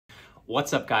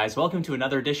What's up, guys? Welcome to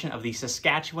another edition of the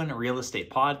Saskatchewan Real Estate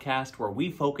Podcast, where we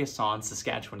focus on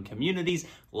Saskatchewan communities,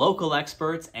 local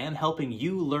experts, and helping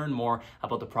you learn more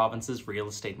about the province's real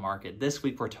estate market. This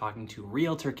week, we're talking to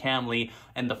Realtor Cam Lee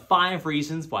and the 5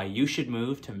 reasons why you should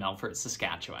move to Melfort,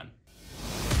 Saskatchewan.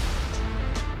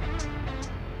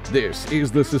 This is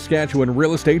the Saskatchewan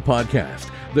Real Estate Podcast,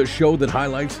 the show that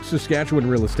highlights Saskatchewan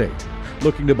real estate.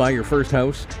 Looking to buy your first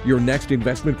house, your next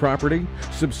investment property?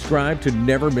 Subscribe to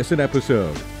never miss an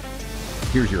episode.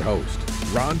 Here's your host,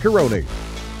 Ron Caroni.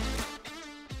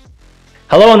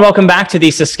 Hello and welcome back to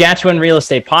the Saskatchewan Real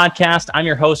Estate Podcast. I'm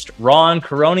your host, Ron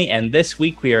Caroni, and this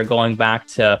week we are going back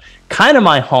to kind of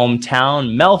my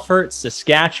hometown, Melfort,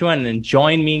 Saskatchewan, and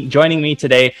joining me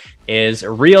today is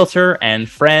realtor and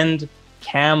friend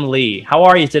Cam Lee. How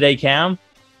are you today, Cam?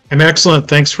 I'm excellent.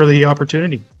 Thanks for the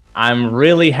opportunity. I'm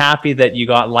really happy that you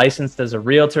got licensed as a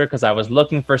realtor because I was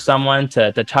looking for someone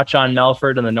to touch on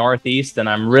Melfort in the Northeast, and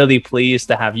I'm really pleased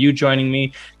to have you joining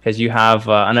me because you have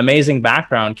an amazing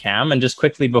background, Cam. And just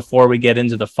quickly before we get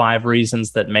into the 5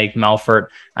 reasons that make Melfort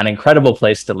an incredible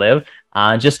place to live,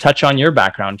 just touch on your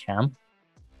background, Cam.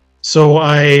 So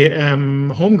I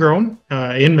am homegrown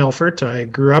in Melfort. I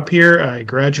grew up here. I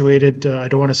graduated, I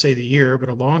don't want to say the year, but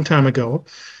a long time ago.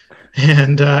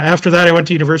 And after that, I went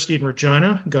to university in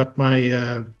Regina, got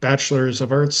my Bachelor's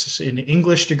of Arts in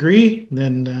English degree.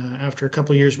 Then after a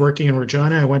couple of years working in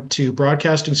Regina, I went to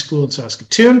broadcasting school in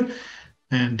Saskatoon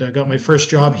and got my first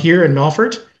job here in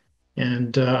Melfort.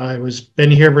 And I was been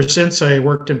here ever since. I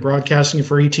worked in broadcasting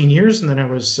for 18 years. And then I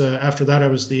was, after that, I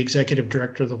was the executive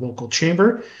director of the local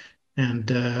chamber.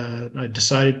 And I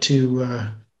decided to,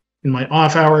 in my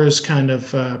off hours, kind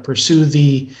of pursue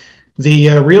the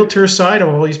realtor side. I've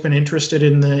always been interested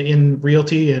in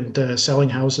realty and selling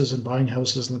houses and buying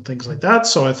houses and things like that.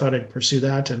 So I thought I'd pursue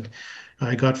that, and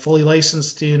I got fully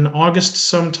licensed in August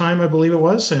sometime, I believe it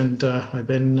was, and I've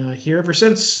been here ever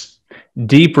since.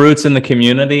 Deep roots in the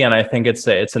community, and I think it's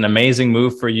an amazing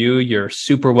move for you. You're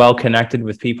super well connected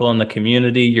with people in the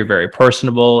community. You're very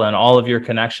personable and all of your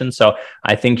connections. So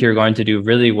I think you're going to do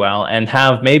really well and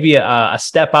have maybe a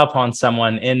step up on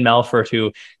someone in Melfort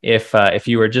who, if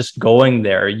you were just going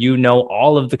there, you know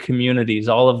all of the communities,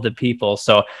 all of the people.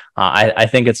 So I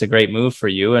think it's a great move for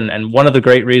you. And one of the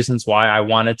great reasons why I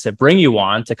wanted to bring you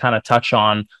on to kind of touch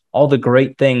on all the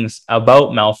great things about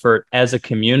Melfort as a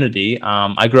community.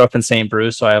 I grew up in St.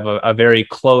 Bruce, so I have a very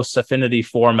close affinity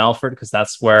for Melfort because that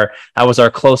was our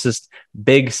closest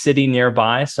big city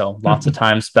nearby. So lots of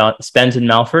time spent in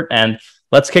Melfort. And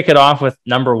let's kick it off with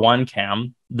number 1,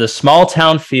 Cam, the small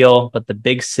town feel, but the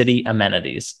big city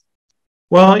amenities.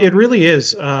 Well, it really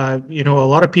is. A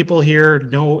lot of people here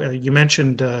know, you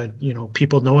mentioned,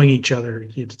 people knowing each other.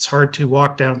 It's hard to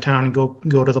walk downtown and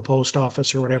go to the post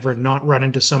office or whatever and not run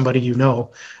into somebody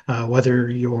whether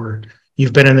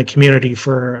you've been in the community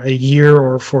for a year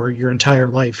or for your entire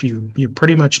life. You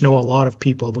pretty much know a lot of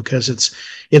people because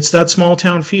it's that small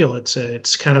town feel.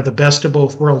 It's kind of the best of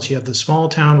both worlds. You have the small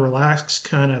town, relaxed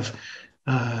kind of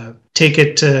take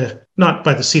it to, not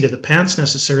by the seat of the pants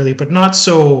necessarily, but not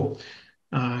so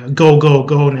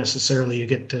go necessarily. You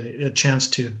get a chance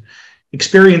to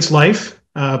experience life,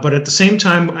 but at the same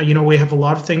time, we have a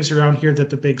lot of things around here that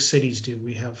the big cities do.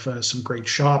 We have some great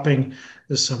shopping.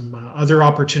 There's some other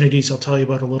opportunities I'll tell you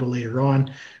about a little later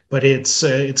on, but it's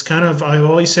kind of, I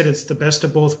always said it's the best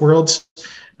of both worlds.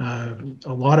 A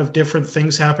lot of different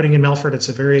things happening in Melfort. It's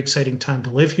a very exciting time to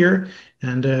live here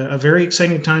and a very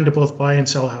exciting time to both buy and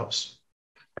sell a house.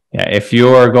 Yeah, if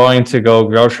you're going to go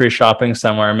grocery shopping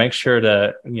somewhere, make sure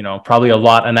to, probably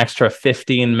allot an extra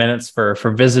 15 minutes for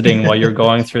visiting while you're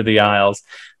going through the aisles.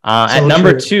 At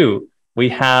number 2, we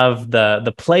have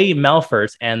the Play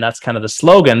Melfort, and that's kind of the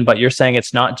slogan, but you're saying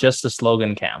it's not just a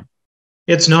slogan, Cam.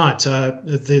 It's not.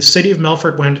 The city of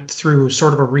Melfort went through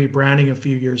sort of a rebranding a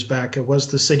few years back. It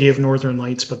was the City of Northern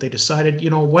Lights, but they decided,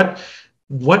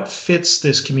 what fits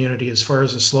this community as far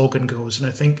as the slogan goes? And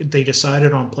I think they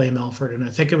decided on Play Melfort, and I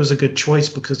think it was a good choice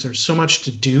because there's so much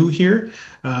to do here.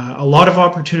 A lot of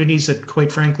opportunities that,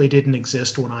 quite frankly, didn't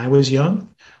exist when I was young.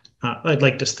 I'd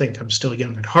like to think I'm still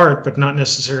young at heart, but not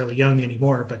necessarily young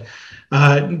anymore. But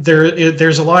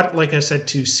there's a lot, like I said,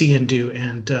 to see and do.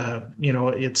 And,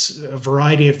 it's a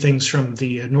variety of things from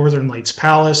the Northern Lights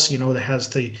Palace, that has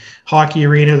the hockey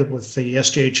arena with the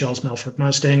SJHL's Melfort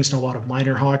Mustangs and a lot of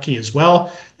minor hockey as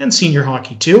well, and senior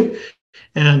hockey too.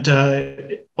 And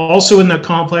also in the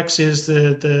complex is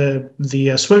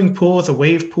the swimming pool with a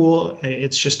wave pool.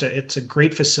 It's a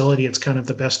great facility. It's kind of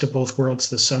the best of both worlds,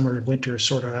 the summer and winter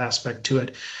sort of aspect to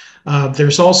it.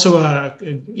 There's also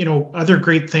other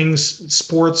great things,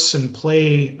 sports and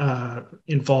play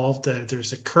involved.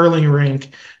 There's a curling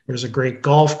rink. There's a great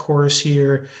golf course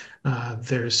here.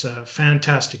 There's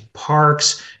fantastic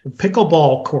parks,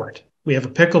 pickleball court. We have a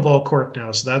pickleball court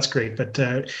now, so that's great. But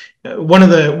one of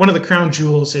the crown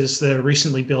jewels is the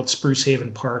recently built Spruce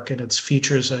Haven Park, and it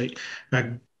features a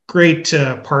great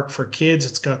park for kids.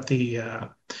 It's got the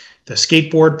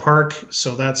skateboard park,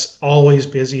 so that's always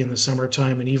busy in the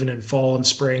summertime and even in fall and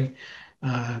spring.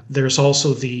 There's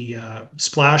also the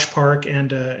splash park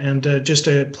and just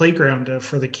a playground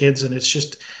for the kids, and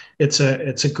it's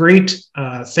a great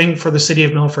thing for the city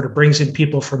of Melfort. It brings in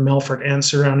people from Melfort and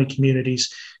surrounding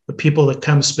communities, the people that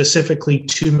come specifically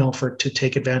to Melfort to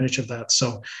take advantage of that.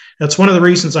 So that's one of the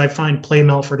reasons I find Play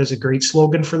Melfort is a great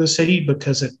slogan for the city,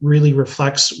 because it really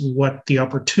reflects what the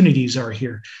opportunities are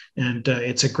here. And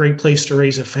it's a great place to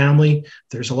raise a family.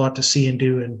 There's a lot to see and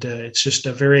do, and it's just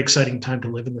a very exciting time to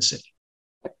live in the city.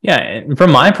 Yeah, and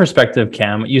from my perspective,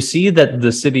 Cam, you see that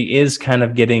the city is kind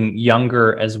of getting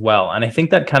younger as well. And I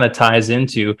think that kind of ties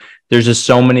into there's just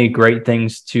so many great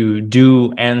things to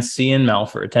do and see in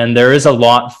Melfort. And there is a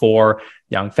lot for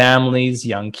young families,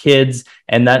 young kids,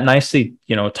 and that nicely,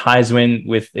 ties in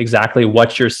with exactly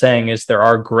what you're saying is there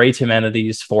are great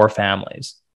amenities for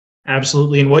families.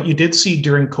 Absolutely. And what you did see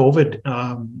during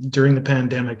COVID, during the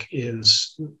pandemic,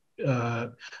 is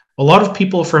a lot of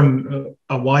people from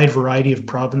a wide variety of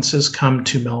provinces come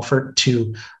to Melfort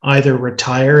to either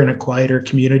retire in a quieter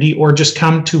community or just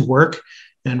come to work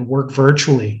and work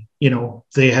virtually.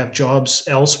 They have jobs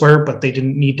elsewhere, but they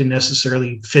didn't need to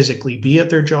necessarily physically be at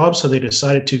their job. So they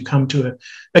decided to come to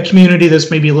a community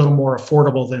that's maybe a little more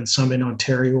affordable than some in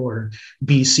Ontario or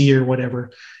BC or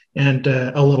whatever, and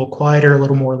a little quieter, a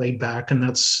little more laid back. And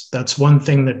that's one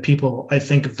thing that people, I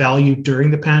think, valued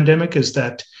during the pandemic, is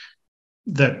that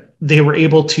they were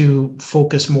able to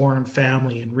focus more on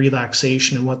family and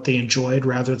relaxation and what they enjoyed,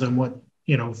 rather than what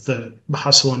the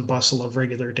hustle and bustle of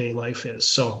regular day life is.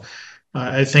 So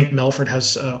I think Melfort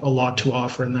has a lot to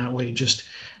offer in that way, just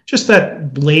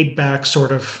that laid back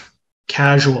sort of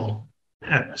casual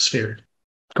atmosphere.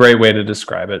 Great way to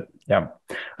describe it. Yeah.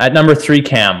 At number 3,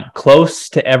 Cam, close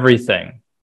to everything.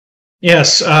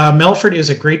 Yes, Melfort is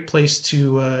a great place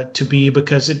to be,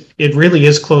 because it really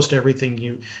is close to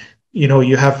everything.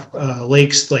 You have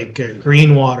lakes like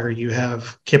Greenwater, you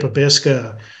have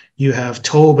Kippabiska, you have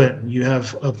Tobin, you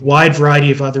have a wide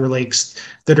variety of other lakes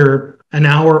that are an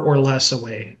hour or less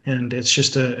away. And it's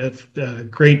just a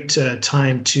great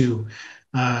time to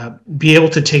be able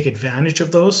to take advantage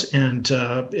of those. And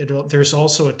there's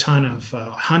also a ton of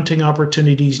hunting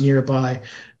opportunities nearby.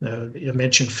 You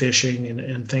mentioned fishing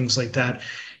and things like that.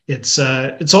 It's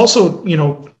also,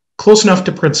 close enough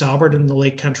to Prince Albert and the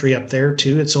lake country up there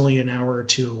too. It's only an hour or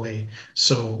two away.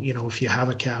 So, if you have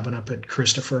a cabin up at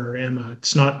Christopher or Emma,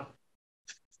 it's not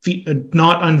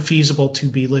unfeasible to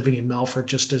be living in Melfort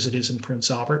just as it is in Prince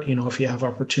Albert. If you have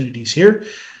opportunities here,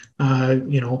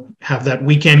 have that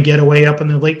weekend getaway up in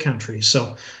the lake country.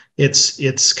 So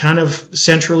it's kind of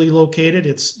centrally located.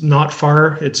 It's not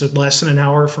far. It's less than an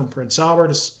hour from Prince Albert.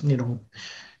 It's,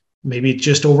 maybe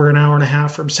just over an hour and a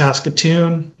half from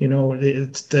Saskatoon.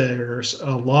 There's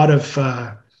a lot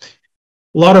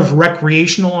of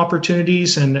recreational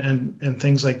opportunities and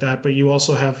things like that. But you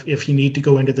also have, if you need to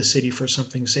go into the city for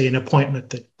something, say an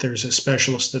appointment, that there's a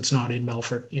specialist that's not in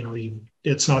Melfort.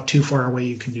 It's not too far away.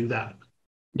 You can do that.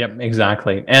 Yep,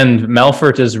 exactly. And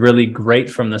Melfort is really great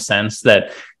from the sense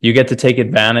that you get to take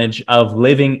advantage of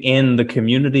living in the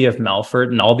community of Melfort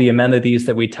and all the amenities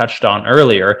that we touched on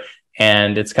earlier.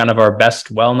 And it's kind of our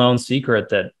best well-known secret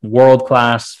that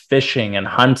world-class fishing and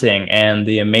hunting and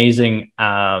the amazing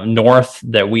north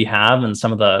that we have and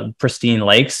some of the pristine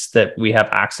lakes that we have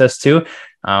access to.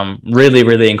 Really,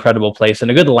 really incredible place and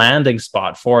a good landing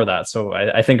spot for that. So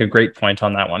I think a great point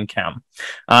on that one, Cam.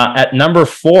 At number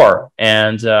 4,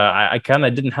 and I kind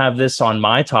of didn't have this on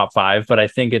my top 5, but I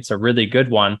think it's a really good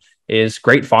one, is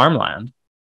great farmland.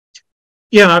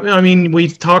 Yeah, I mean,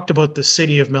 we've talked about the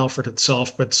city of Melfort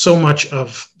itself, but so much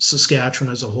of Saskatchewan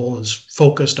as a whole is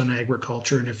focused on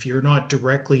agriculture. And if you're not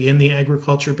directly in the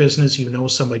agriculture business,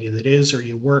 somebody that is, or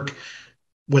you work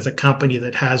with a company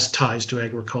that has ties to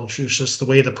agriculture. It's just the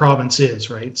way the province is,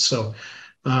 right? So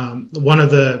one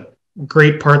of the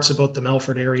great parts about the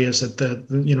Melfort area is that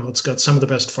it's got some of the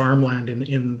best farmland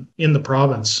in the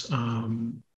province.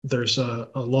 There's a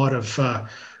lot of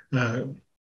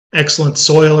excellent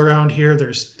soil around here.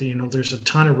 There's a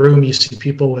ton of room. You see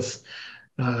people with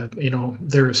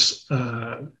there's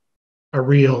a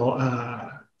real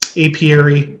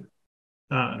apiary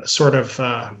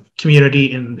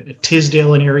community in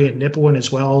Tisdale and area, Nipawin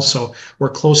as well. So we're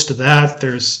close to that.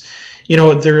 There's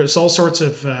all sorts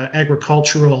of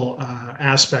agricultural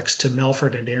aspects to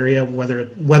Melfort and area,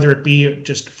 whether it be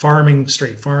just farming,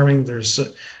 straight farming. There's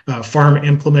farm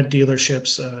implement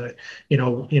dealerships, in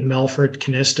Melfort,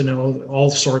 Canistano, all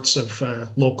sorts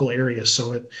of local areas.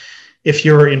 So if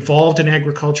you're involved in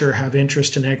agriculture, have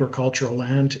interest in agricultural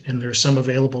land, and there's some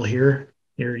available here,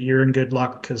 you're in good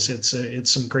luck, because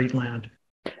it's some great land.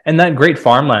 And that great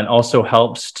farmland also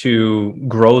helps to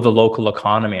grow the local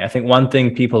economy. I think one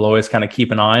thing people always kind of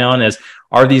keep an eye on is,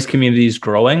 are these communities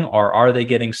growing or are they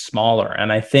getting smaller?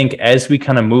 And I think as we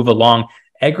kind of move along,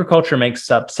 agriculture makes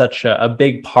up such a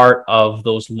big part of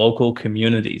those local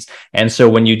communities. And so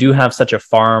when you do have such a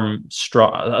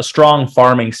strong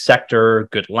farming sector,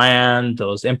 good land,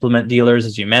 those implement dealers,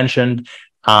 as you mentioned,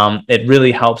 it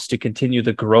really helps to continue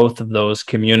the growth of those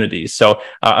communities. So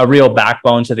a real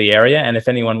backbone to the area. And if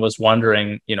anyone was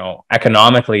wondering,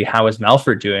 economically, how is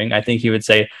Melfort doing? I think he would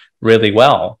say really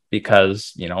well,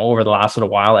 because, over the last little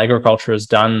while, agriculture has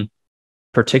done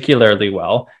particularly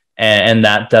well. And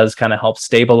that does kind of help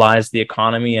stabilize the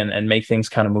economy and make things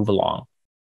kind of move along.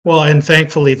 Well, and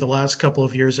thankfully, the last couple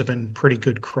of years have been pretty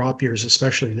good crop years,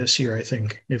 especially this year, I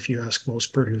think, if you ask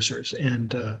most producers.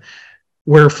 And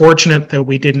we're fortunate that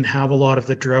we didn't have a lot of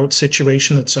the drought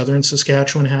situation that southern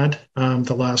Saskatchewan had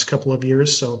the last couple of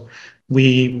years. So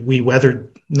we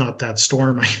weathered, not that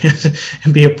storm,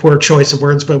 and be a poor choice of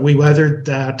words, but we weathered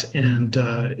that. And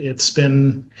it's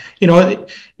been,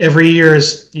 every year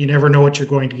you never know what you're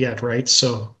going to get, right?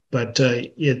 So, but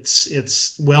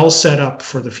it's well set up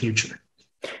for the future.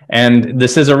 And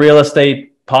this is a real estate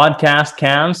podcast,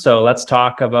 Cam. So let's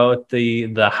talk about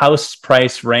the house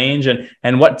price range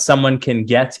and what someone can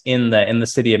get in the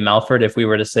city of Melfort, if we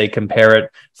were to say compare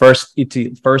it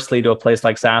firstly to a place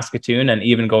like Saskatoon, and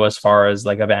even go as far as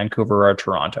like a Vancouver or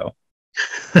Toronto.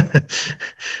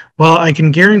 Well, I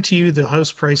can guarantee you the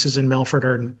house prices in Melfort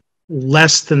are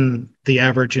less than the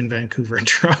average in Vancouver and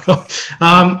Toronto.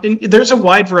 And there's a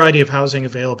wide variety of housing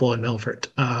available in Melfort.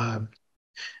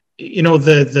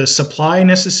 The supply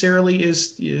necessarily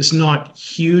is not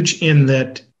huge, in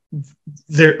that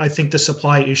I think the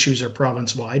supply issues are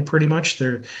province wide pretty much.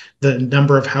 The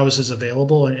number of houses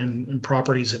available and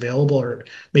properties available are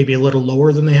maybe a little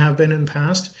lower than they have been in the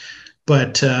past.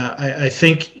 But I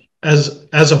think as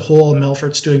a whole,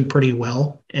 Melfort's doing pretty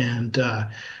well. And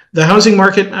the housing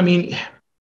market,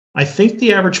 I think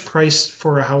the average price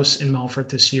for a house in Melfort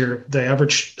this year, the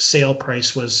average sale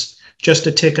price was just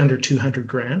a tick under 200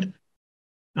 grand.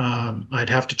 I'd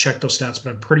have to check those stats,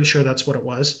 but I'm pretty sure that's what it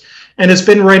was. And it's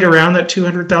been right around that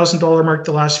 $200,000 mark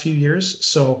the last few years.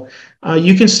 So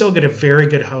you can still get a very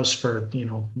good house for,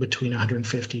 between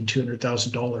 $150,000 and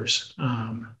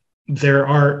 $200,000. There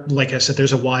are, like I said,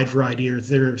 there's a wide variety.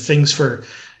 There are things for,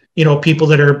 people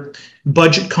that are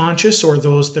budget conscious, or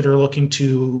those that are looking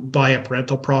to buy a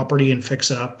rental property and fix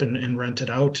it up and rent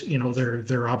it out.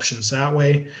 There are options that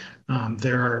way.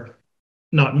 There are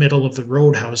not middle of the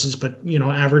road houses, but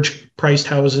average priced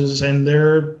houses, and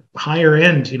they're higher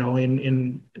end,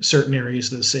 in certain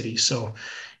areas of the city. So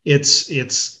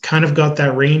it's kind of got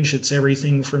that range. It's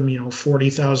everything from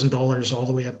 $40,000 all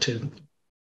the way up to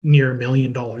near $1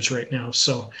 million right now.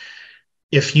 So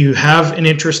if you have an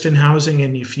interest in housing,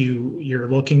 and if you're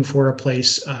looking for a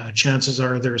place, chances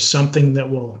are there's something that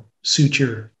will suit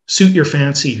your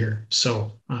fancy here.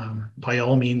 So by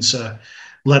all means,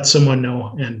 let someone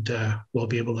know, and we'll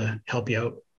be able to help you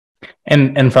out.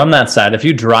 And from that side, if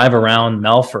you drive around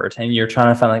Melfort and you're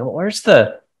trying to find like, well, where's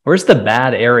the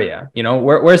bad area?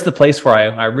 Where's the place where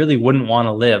I really wouldn't want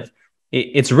to live?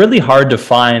 It's really hard to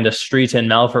find a street in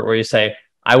Melfort where you say,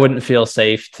 I wouldn't feel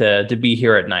safe to be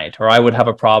here at night, or I would have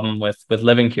a problem with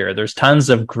living here. There's tons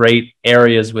of great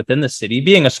areas within the city,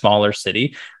 being a smaller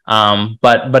city.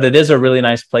 But it is a really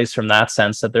nice place from that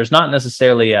sense, that there's not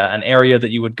necessarily an area that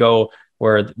you would go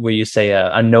where you say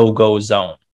a no-go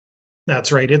zone.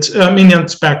 That's right. It's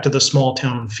back to the small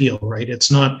town feel, right?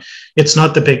 It's not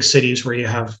the big cities where you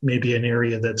have maybe an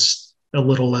area that's a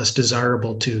little less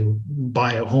desirable to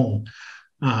buy a home.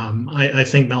 I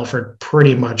think Melfort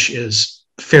pretty much is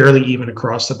fairly even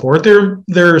across the board.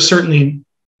 There are certainly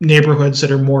neighborhoods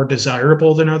that are more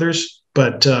desirable than others,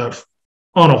 but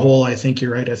on a whole, I think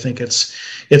you're right. I think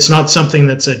it's not something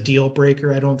that's a deal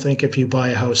breaker, I don't think, if you buy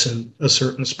a house in a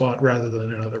certain spot rather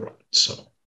than another one. So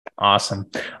awesome.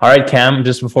 All right, Cam,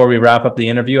 just before we wrap up the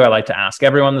interview, I like to ask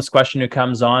everyone this question who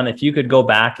comes on: if you could go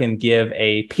back and give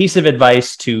a piece of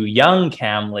advice to young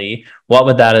Cam Lee, what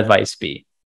would that advice be?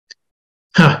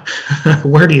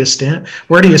 Where do you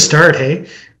start? Hey,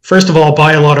 first of all,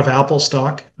 buy a lot of Apple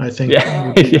stock. I think Yeah,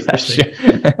 would be the yeah, first thing.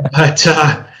 sure. But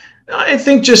I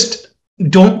think just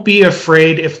don't be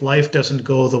afraid if life doesn't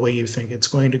go the way you think it's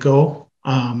going to go.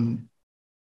 I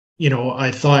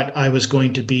thought I was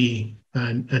going to be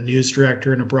a news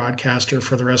director and a broadcaster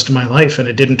for the rest of my life, and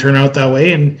it didn't turn out that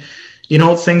way. And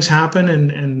things happen,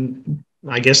 and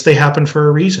I guess they happen for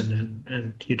a reason,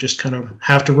 and you just kind of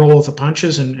have to roll with the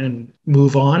punches and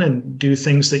move on and do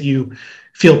things that you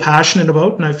feel passionate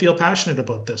about. And I feel passionate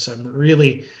about this. I'm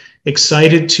really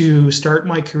excited to start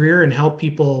my career and help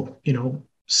people,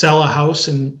 sell a house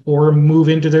or move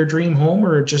into their dream home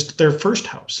or just their first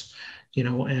house,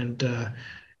 and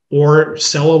or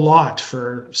sell a lot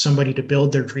for somebody to build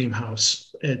their dream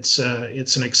house. It's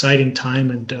an exciting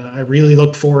time, and I really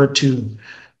look forward to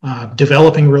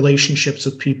developing relationships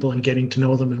with people and getting to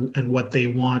know them and what they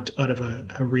want out of a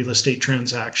real estate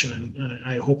transaction. And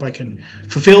I hope I can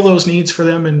fulfill those needs for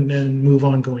them and move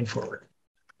on going forward.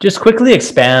 Just quickly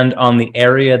expand on the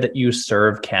area that you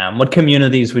serve, Cam. What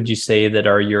communities would you say that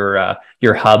are your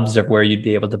hubs of where you'd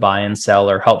be able to buy and sell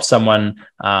or help someone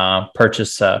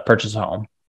purchase a home?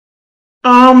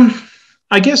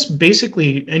 I guess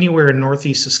basically anywhere in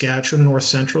Northeast Saskatchewan, North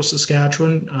Central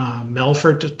Saskatchewan,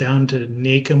 Melfort down to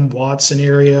Nakem, Watson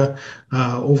area,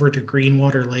 over to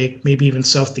Greenwater Lake, maybe even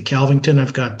south to Calvington.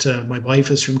 I've got my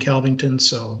wife is from Calvington,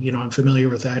 so I'm familiar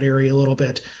with that area a little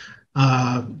bit.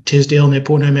 Tisdale,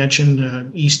 Nipawin, I mentioned,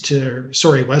 west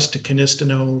to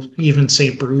Canistano, even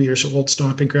St. Brew, your old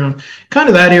stomping ground, kind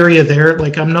of that area there.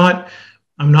 Like I'm not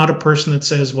a person that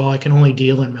says, well, I can only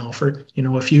deal in Melfort.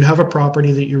 If you have a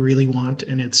property that you really want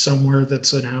and it's somewhere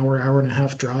that's an hour and a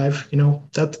half drive,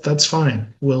 that's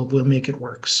fine. We'll make it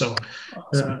work. So,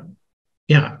 Awesome.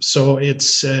 So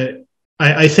it's,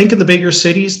 I think in the bigger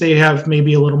cities, they have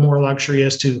maybe a little more luxury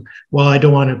as to, well, I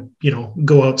don't want to,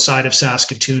 go outside of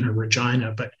Saskatoon or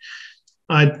Regina, but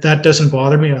that doesn't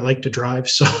bother me. I like to drive.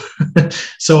 So,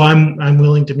 so I'm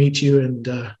willing to meet you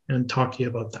and talk to you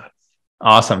about that.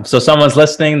 Awesome. So someone's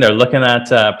listening, they're looking at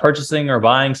purchasing or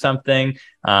buying something,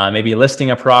 maybe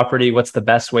listing a property. What's the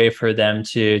best way for them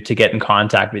to get in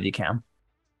contact with you, Cam?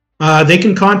 They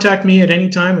can contact me at any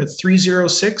time at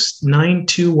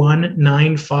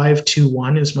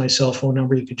 306-921-9521 is my cell phone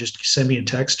number. You could just send me a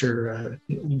text or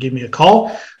give me a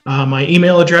call. My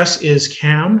email address is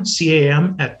cam,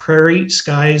 C-A-M, at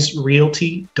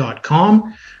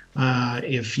prairieskiesrealty.com.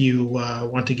 If you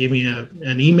want to give me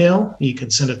an email, you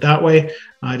can send it that way.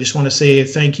 I just want to say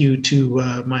thank you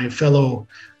to my fellow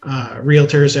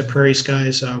realtors at Prairie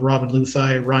Skies, Robin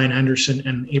Luthai, Ryan Anderson,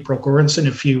 and April Goranson.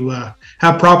 If you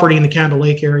have property in the Candle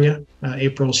Lake area,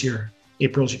 April's your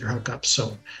hookup,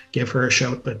 so give her a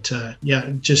shout. But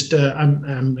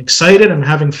I'm excited, I'm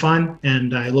having fun,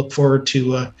 and I look forward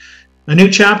to a new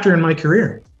chapter in my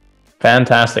career.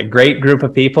 Fantastic. Great group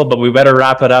of people, but we better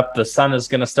wrap it up. The sun is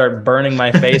going to start burning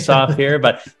my face off here,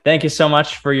 but thank you so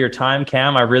much for your time,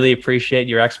 Cam. I really appreciate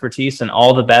your expertise and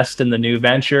all the best in the new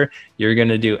venture. You're going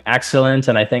to do excellent.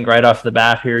 And I think right off the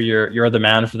bat here, you're the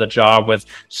man for the job with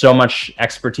so much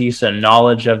expertise and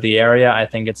knowledge of the area. I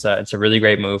think it's a really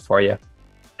great move for you.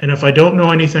 And if I don't know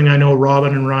anything, I know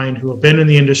Robin and Ryan, who have been in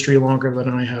the industry longer than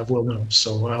I have, will know.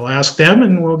 So I'll ask them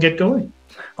and we'll get going.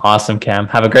 Awesome, Cam.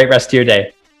 Have a great rest of your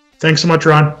day. Thanks so much,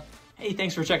 Ron. Hey,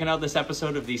 thanks for checking out this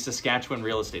episode of the Saskatchewan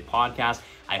Real Estate Podcast.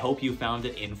 I hope you found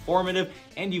it informative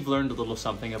and you've learned a little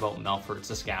something about Melfort,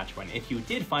 Saskatchewan. If you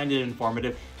did find it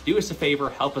informative, do us a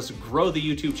favor, help us grow the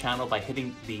YouTube channel by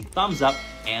hitting the thumbs up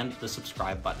and the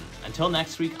subscribe button. Until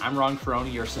next week, I'm Ron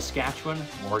Caroni, your Saskatchewan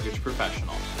mortgage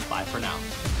professional. Bye for now.